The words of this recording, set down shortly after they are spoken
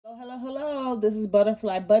Hello, this is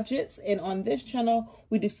Butterfly Budgets, and on this channel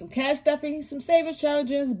we do some cash stuffing, some savings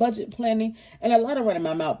challenges, budget planning, and a lot of running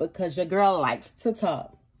my mouth because your girl likes to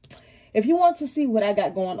talk. If you want to see what I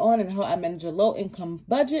got going on and how I manage a low income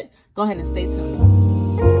budget, go ahead and stay tuned.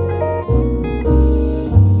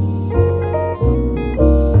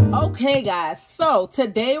 Okay guys, so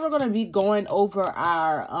today we're going to be going over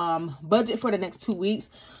our budget for the next 2 weeks.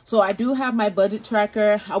 So I do have my budget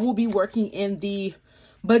tracker. I will be working in the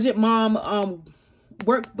Budget Mom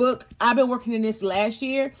workbook. I've been working in this last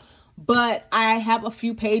year, but I have a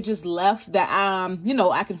few pages left that you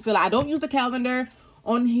know, I can fill out. I don't use the calendar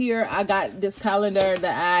on here. I got this calendar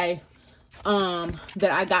that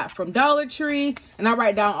I got from Dollar Tree, and I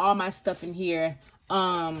write down all my stuff in here.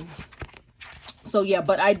 So yeah,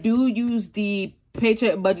 but I do use the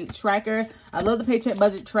Paycheck budget tracker. I love the Paycheck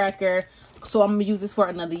budget tracker, so I'm gonna use this for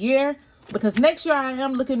another year, because next year I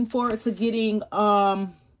am looking forward to getting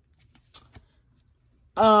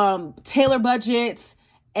tailor budgets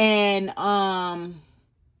and oh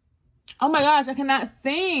my gosh, I cannot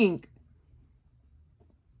think.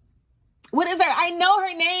 What is her? I know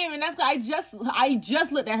her name, and that's I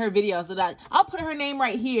just looked at her video, so that I'll put her name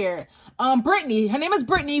right here. Brittany. Her name is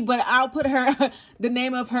Brittany, but I'll put her the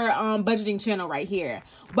name of her budgeting channel right here.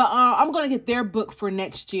 But I'm gonna get their book for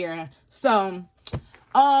next year. So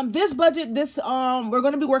this budget, we're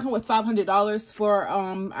gonna be working with $500 for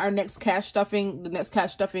our next cash stuffing. The next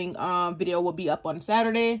cash stuffing video will be up on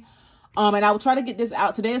Saturday. And I will try to get this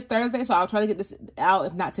out. Today is Thursday, so I'll try to get this out.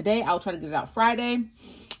 If not today, I'll try to get it out Friday.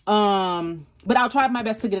 But I'll try my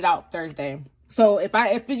best to get it out Thursday. So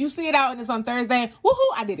if you see it out and it's on Thursday, woohoo,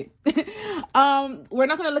 I did it. We're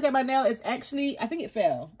not gonna look at my nail. It's actually, I think it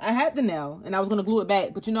fell. I had the nail and I was gonna glue it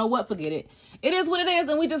back, but you know what? Forget it. It is what it is,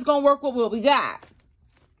 and we just gonna work with what we got.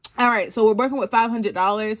 All right, so we're working with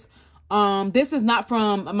 $500. This is not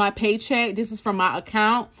from my paycheck. This is from my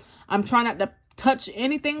account. I'm trying not to touch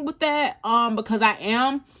anything with that because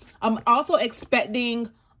I'm also expecting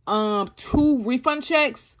 2 refund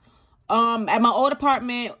checks. At my old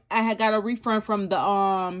apartment, I had got a refund from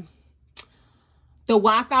the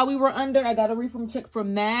Wi-Fi we were under. I got a refund check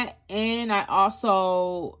from that, and I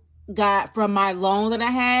also got from my loan that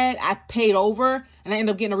I had. I paid over, and I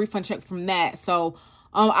ended up getting a refund check from that. So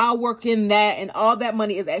I'll work in that, and all that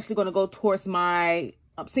money is actually going to go towards my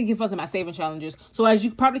sinking funds and my saving challenges. So as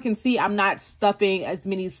you probably can see, I'm not stuffing as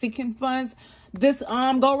many sinking funds this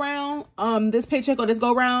go round, this paycheck or this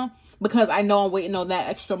go round, because I know I'm waiting on that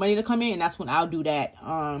extra money to come in, and that's when I'll do that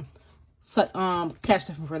cash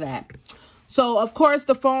stuffing for that. So of course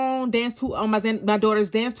the phone, dance to my daughter's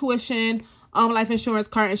dance tuition, life insurance,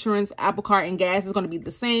 car insurance, Apple Card, and gas is going to be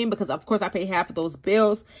the same, because of course I pay half of those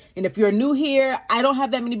bills. And if you're new here, I don't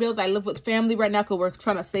have that many bills. I live with family right now because we're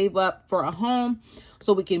trying to save up for a home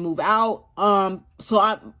so we can move out. So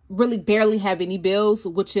I really barely have any bills,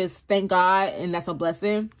 which is, thank God, and that's a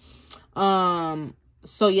blessing.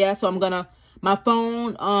 So yeah, so I'm gonna, my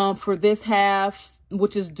phone, for this half,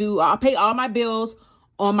 which is due, I'll pay all my bills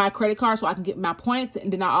on my credit card so I can get my points,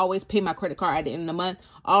 and then I always pay my credit card at the end of the month.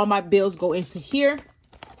 All my bills go into here,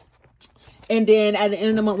 and then at the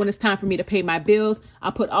end of the month, when it's time for me to pay my bills,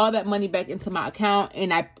 I put all that money back into my account,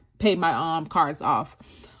 and I pay my cards off.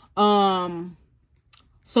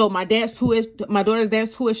 So my daughter's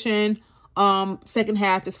dance tuition, second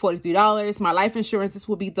half is $43. My life insurance, this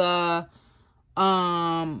will be the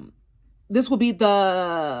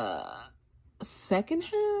second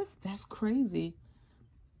half. That's crazy.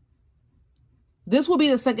 This will be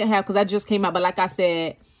the second half because that just came out. But like I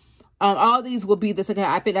said, all these will be the second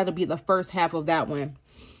half. I think that'll be the first half of that one.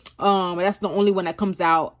 That's the only one that comes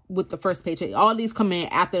out with the first paycheck. All these come in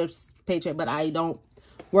after the paycheck, but I don't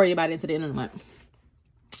worry about it until the end of the month.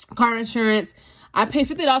 Car insurance. I pay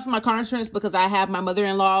 $50 for my car insurance because I have my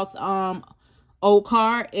mother-in-law's old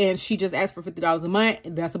car, and she just asked for $50 a month.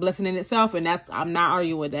 That's a blessing in itself, and I'm not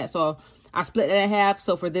arguing with that. So I split that in half.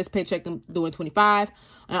 So for this paycheck, I'm doing $25,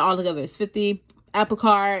 and all together is $50. Apple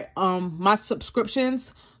Card. My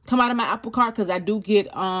subscriptions come out of my Apple Card because I do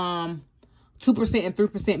get 2% and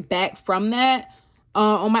 3% back from that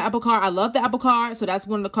on my Apple Card. I love the Apple Card, so that's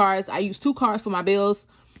one of the cards. I use 2 cards for my bills,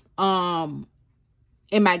 and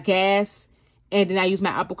my gas, and then I use my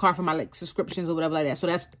Apple Card for my like subscriptions or whatever like that. So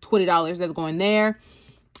that's $20 that's going there.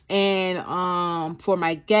 And for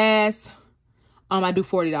my gas, I do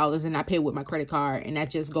 $40, and I pay with my credit card, and that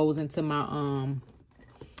just goes into my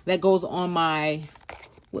that goes on my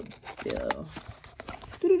what bill?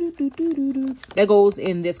 That goes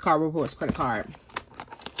in this Card Reports credit card.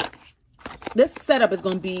 This setup is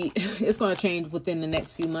going to be, it's going to change within the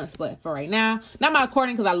next few months, but for right now, not my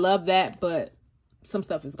accordion because I love that, but some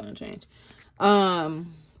stuff is going to change.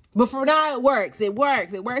 But for now, it works. It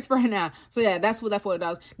works for now. So yeah, that's what that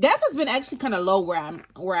 $40. Gas has been actually kind of low where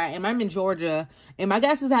I am. I'm in Georgia, and my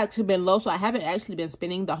gas has actually been low, so I haven't actually been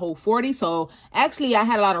spending the whole 40. So actually, I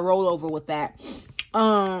had a lot of rollover with that.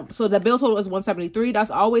 So the bill total is $173.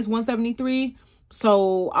 That's always $173.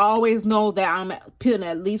 So I always know that I'm putting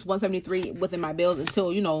at least $173 within my bills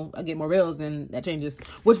until, you know, I get more bills, and that changes,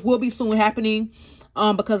 which will be soon happening.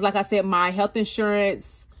 Because like I said, my health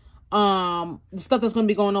insurance, the stuff that's going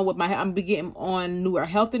to be going on with I'm gonna be getting on newer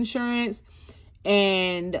health insurance,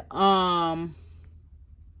 and I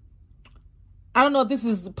don't know if this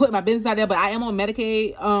is putting my business out there, but I am on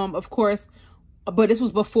Medicaid, of course, but this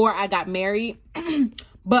was before I got married.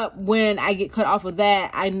 But when I get cut off of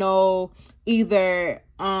that, I know either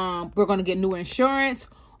we're going to get newer insurance,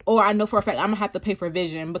 or I know for a fact I'm gonna have to pay for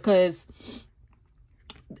vision, because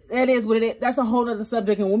that is what it is. That's a whole other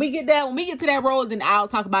subject. And when we get to that road, then I'll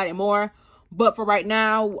talk about it more. But for right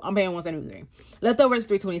now, I'm paying $173. Leftovers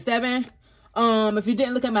 $327. If you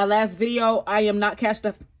didn't look at my last video, I am not cash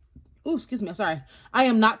stuffing. Oh, excuse me. I'm sorry. I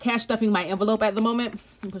am not cash stuffing my envelope at the moment.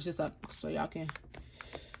 Let me push this up so y'all can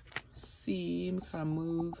see. Let me kind of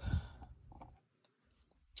move.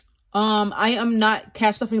 I am not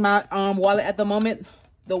cash stuffing my wallet at the moment.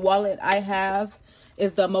 The wallet I have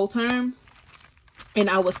is the Moterm, and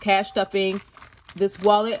I was cash stuffing this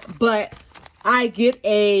wallet, but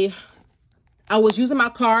I was using my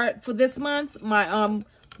card for this month,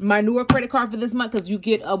 my newer credit card for this month, because you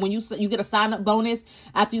get when you get a sign up bonus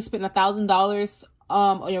after you spend $1,000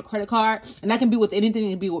 on your credit card, and that can be with anything.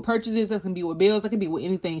 It can be with purchases, it can be with bills, it can be with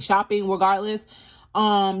anything, shopping, regardless.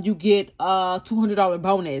 You get a $200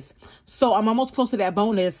 bonus. So I'm almost close to that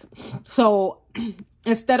bonus. So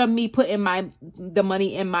instead of me putting the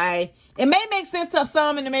money in it may make sense to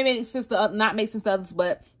some, and it may make sense to not make sense to others,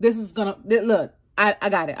 but this is gonna look. I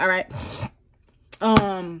got it. All right.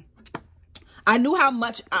 I knew how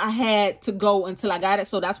much I had to go until I got it,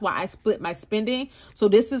 so that's why I split my spending. So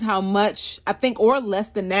this is how much I think, or less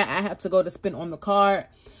than that, I have to go to spend on the card.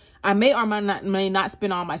 I may or may not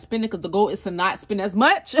spend all my spending, because the goal is to not spend as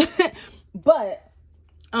much. But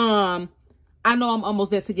I know I'm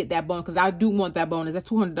almost there to get that bonus, because I do want that bonus. That's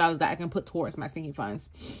 $200 that I can put towards my sinking funds.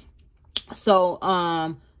 So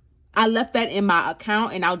I left that in my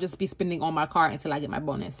account, and I'll just be spending on my card until I get my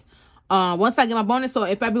bonus. Once I get my bonus, so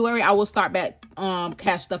in February, I will start back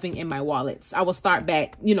cash stuffing in my wallets. I will start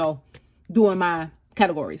back, you know, doing my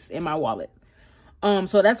categories in my wallet.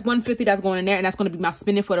 So that's $150 that's going in there, and that's going to be my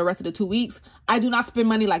spending for the rest of the 2 weeks. I do not spend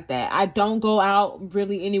money like that. I don't go out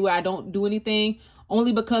really anywhere. I don't do anything,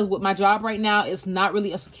 only because with my job right now, it's not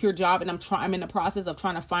really a secure job, and I'm in the process of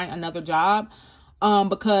trying to find another job.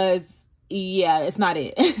 Because yeah, it's not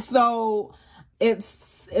it. So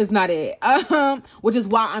it's not it. Which is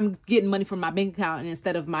why I'm getting money from my bank account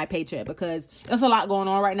instead of my paycheck, because there's a lot going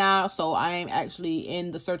on right now. So I am actually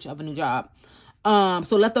in the search of a new job.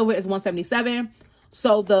 So leftover is $177.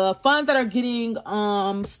 So the funds that are getting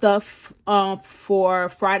stuff for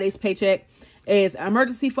Friday's paycheck is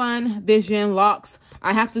emergency fund, vision, locks.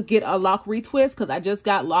 I have to get a lock retwist, because I just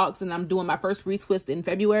got locks, and I'm doing my first retwist in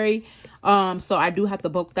February. So I do have to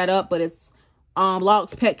bulk that up, but it's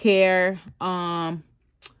locks, pet care. I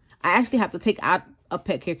actually have to take out a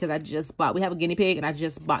pet care, because we have a guinea pig, and I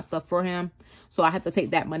just bought stuff for him. So I have to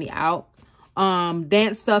take that money out.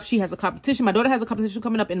 Dance stuff, she has a competition. My daughter has a competition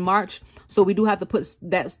coming up in March, so we do have to put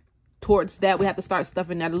that towards that. We have to start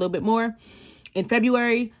stuffing that a little bit more in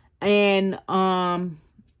February. And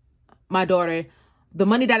my daughter, the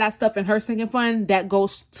money that I stuff in her sinking fund, that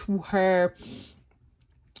goes to her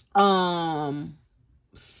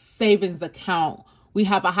savings account. We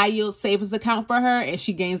have a high yield savings account for her, and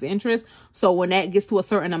she gains interest. So when that gets to a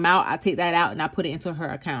certain amount, I take that out and I put it into her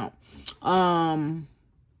account.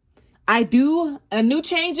 I do new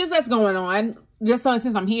changes that's going on, just so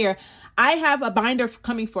since I'm here. I have a binder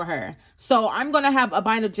coming for her. So I'm going to have a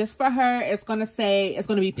binder just for her. It's going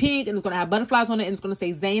to be pink, and it's going to have butterflies on it, and it's going to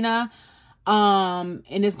say Zaina. And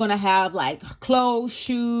it's going to have like clothes,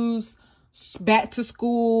 shoes, back to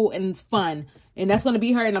school, and it's fun. And that's going to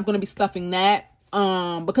be her, and I'm going to be stuffing that.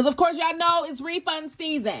 Because of course y'all know it's refund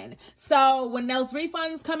season. So when those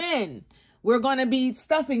refunds come in, we're going to be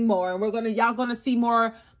stuffing more, and y'all going to see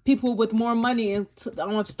more people with more money and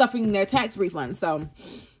stuffing their tax refunds. So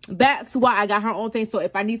that's why I got her own thing. So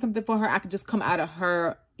if I need something for her, I could just come out of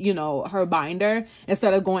her, you know, her binder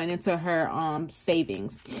instead of going into her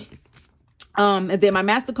savings. And then my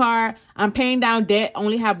MasterCard, I'm paying down debt.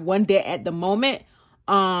 Only have one debt at the moment.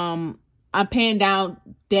 I'm paying down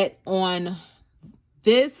debt on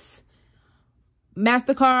this.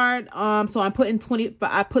 MasterCard. So I'm putting 20,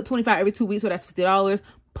 I put 25 every 2 weeks, so that's $50.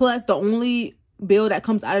 Plus the only bill that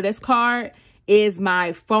comes out of this card is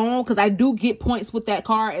my phone, because I do get points with that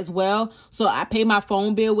card as well. So I pay my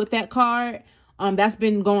phone bill with that card. That's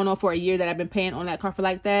been going on for a year that I've been paying on that card for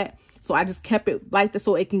like that. So I just kept it like that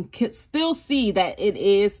so it can still see that it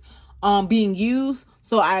is being used.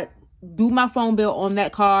 So I do my phone bill on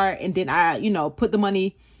that card, and then I, you know, put the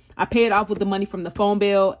money, I pay it off with the money from the phone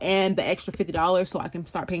bill and the extra $50 so I can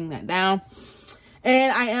start paying that down.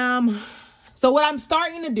 And so what I'm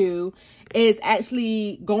starting to do is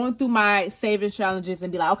actually going through my savings challenges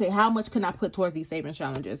and be like, okay, how much can I put towards these savings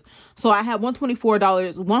challenges? So I have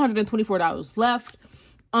 $124 left.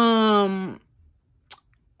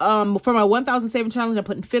 For my 1,000 savings challenge, I'm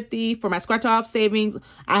putting 50. For my scratch off savings,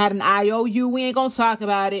 I had an IOU. We ain't gonna talk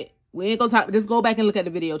about it. We ain't gonna talk. Just go back and look at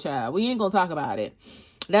the video, child. We ain't gonna talk about it.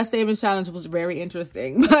 That savings challenge was very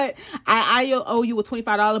interesting. But I owe you with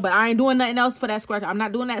 $25, but I ain't doing nothing else for that scratch. I'm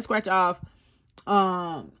not doing that scratch off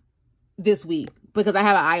this week because I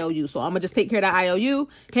have an IOU. So I'm gonna just take care of that IOU.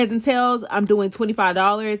 Heads and tails, I'm doing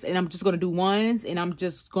 $25, and I'm just gonna do ones, and I'm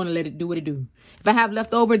just gonna let it do what it do. If I have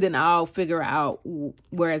left over, then I'll figure out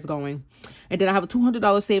where it's going. And then I have a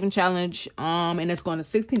 $200 saving challenge, and it's going to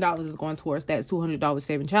 $16 is going towards that $200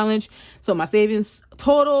 saving challenge. So my savings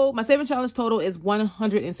challenge total is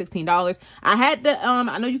 $116. I had the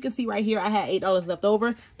I know you can see right here, I had $8 left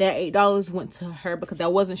over. That $8 went to her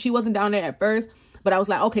because she wasn't down there at first, but I was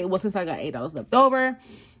like, okay, well, since I got $8 left over,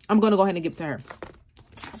 I'm going to go ahead and give it to her.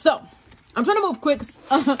 So I'm trying to move quick because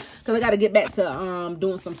I got to get back to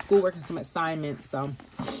doing some schoolwork and some assignments. So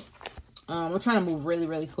I'm trying to move really,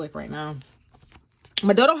 really quick right now.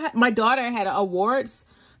 My daughter had an awards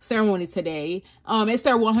ceremony today. It's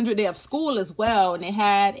their 100th day of school as well, and they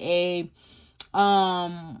had a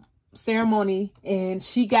ceremony, and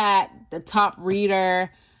she got the top reader,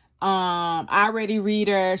 iReady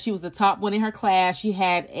reader. She was the top one in her class. She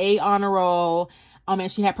had A honor roll. And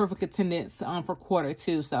she had perfect attendance for quarter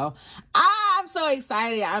 2. So I'm so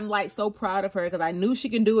excited. I'm like so proud of her because I knew she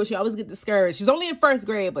can do it. She always get discouraged. She's only in 1st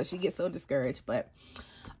grade, but she gets so discouraged. But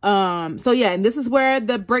so yeah, and this is where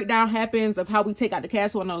the breakdown happens of how we take out the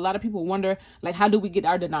cash. So I know a lot of people wonder, like, how do we get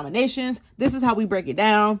our denominations? This is how we break it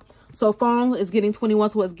down. So phone is getting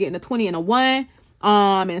 21, so it's getting a 20 and a 1.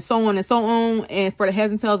 And so on and so on. And for the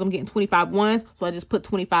heads and tails, I'm getting 25 ones. So I just put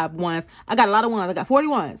 25 ones. I got a lot of ones. I got 40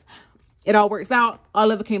 ones. It all works out.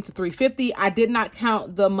 All of it came to $350. I did not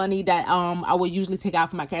count the money that I would usually take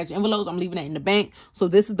out for my cash envelopes. I'm leaving that in the bank. So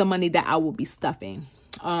this is the money that I will be stuffing.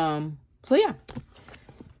 So yeah.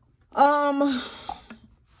 Let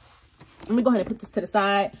me go ahead and put this to the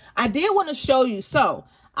side. I did want to show you. So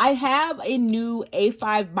I have a new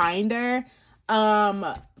A5 binder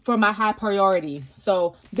for my high priority.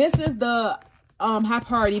 So this is the high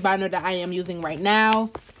priority binder that I am using right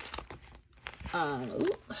now.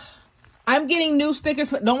 I'm getting new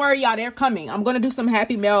stickers. Don't worry, y'all. They're coming. I'm going to do some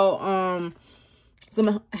happy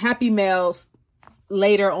mails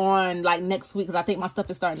later on, like next week, because I think my stuff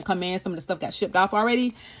is starting to come in. Some of the stuff got shipped off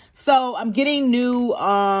already. So I'm getting new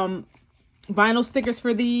vinyl stickers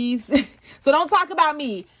for these. So don't talk about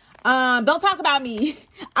me. Don't talk about me.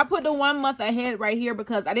 I put the 1 month ahead right here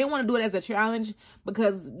because I didn't want to do it as a challenge,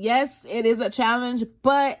 because yes, it is a challenge,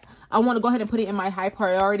 but I want to go ahead and put it in my high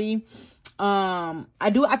priority. I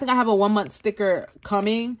think I have a 1 month sticker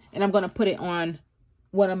coming, and I'm going to put it on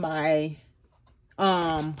one of my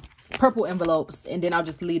purple envelopes, and then I'll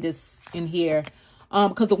just leave this in here.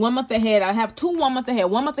 Because the 1 month ahead, I have 2 1 month ahead.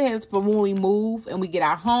 1 month ahead is for when we move and we get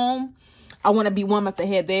our home. I want to be 1 month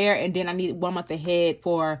ahead there, and then I need 1 month ahead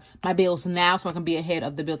for my bills now, so I can be ahead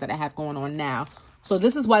of the bills that I have going on now. So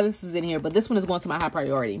this is why this is in here, but this one is going to my high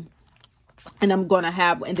priority. And I'm going to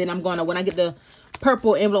have, and then I'm going to, when I get the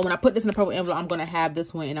purple envelope, when I put this in the purple envelope, I'm going to have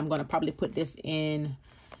this one, and I'm going to probably put this in,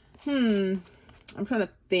 I'm trying to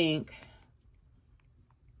think.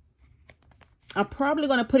 I'm probably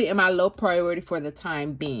going to put it in my low priority for the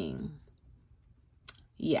time being.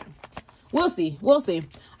 Yeah. We'll see. We'll see.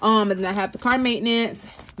 And then I have the car maintenance,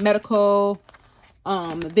 medical,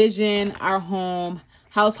 vision, our home,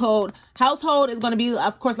 household. Household is going to be,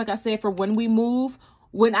 of course, like I said, for when we move.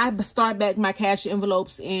 When I start back my cash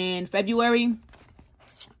envelopes in February,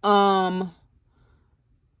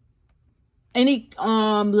 any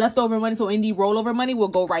leftover money, so any rollover money will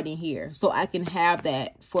go right in here, so I can have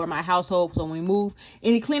that for my household. So when we move,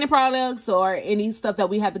 any cleaning products or any stuff that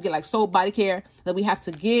we have to get, like soap, body care that we have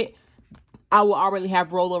to get, I will already have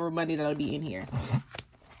rollover money that'll be in here.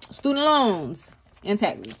 Student loans and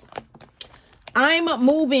taxes. I'm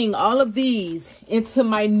moving all of these into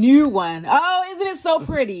my new one. Oh, isn't it so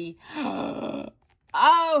pretty?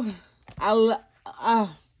 Oh,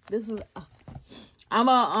 this is, I'm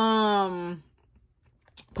gonna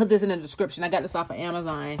put this in the description. I got this off of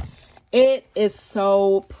Amazon. It is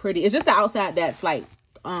so pretty. It's just the outside that's like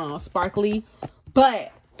sparkly,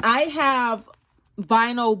 but I have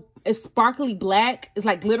vinyl. It's sparkly black. It's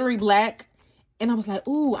like glittery black, and I was like,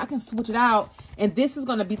 ooh, I can switch it out. And this is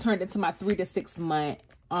gonna be turned into my 3 to 6 month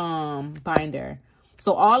binder.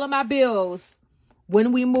 So all of my bills,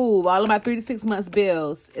 when we move, all of my 3 to 6 months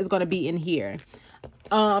bills is gonna be in here.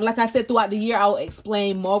 Like I said, throughout the year, I'll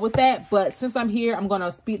explain more with that. But since I'm here, I'm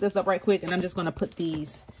gonna speed this up right quick, and I'm just gonna put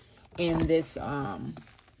these in this.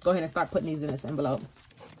 Go ahead and start putting these in this envelope.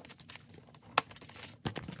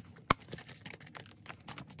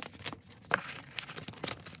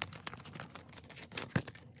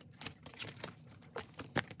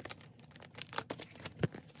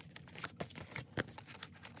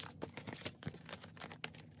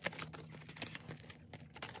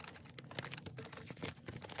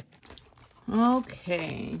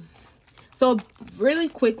 Okay, so really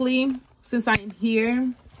quickly, since I'm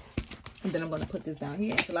here, and then I'm going to put this down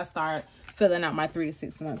here until I start filling out my 3 to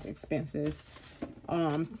 6 months expenses.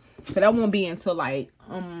 So that won't be until like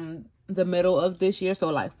the middle of this year, so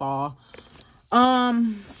like fall.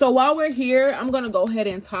 So while we're here, I'm going to go ahead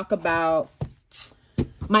and talk about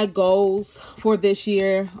my goals for this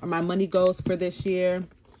year, or my money goals for this year.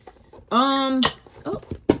 Oh,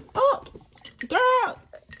 girl.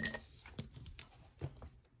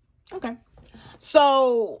 Okay.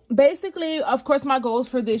 So basically, of course, my goals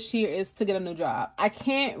for this year is to get a new job. I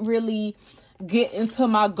can't really get into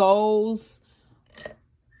my goals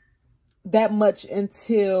that much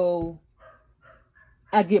until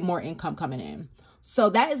I get more income coming in. So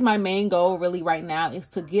that is my main goal really right now, is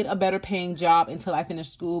to get a better paying job until I finish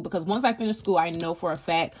school. Because once I finish school, I know for a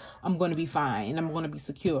fact I'm going to be fine and I'm going to be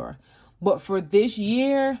secure. But for this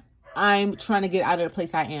year, I'm trying to get out of the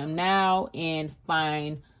place I am now and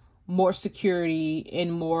find more security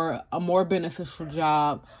and a more beneficial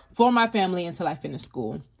job for my family until I finish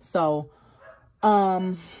school. So,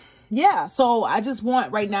 yeah. So I just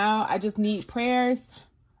want right now, I just need prayers.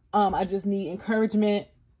 I just need encouragement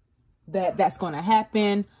that that's going to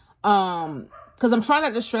happen. Because I'm trying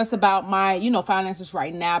not to stress about my, finances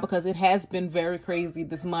right now, because it has been very crazy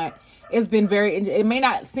this month. It's been it may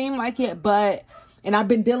not seem like it, and I've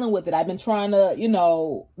been dealing with it. I've been trying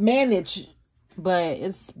to, manage, but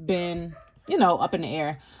it's been, up in the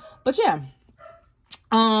air. But yeah,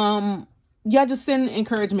 just send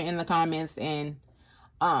encouragement in the comments, and,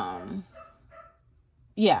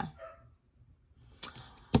 yeah.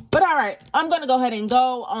 But all right, I'm going to go ahead and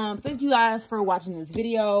go. Thank you guys for watching this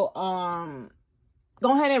video.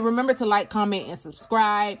 Go ahead and remember to like, comment, and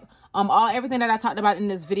subscribe. Everything that I talked about in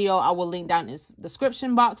this video, I will link down in the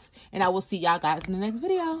description box, and I will see y'all guys in the next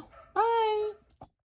video. Bye.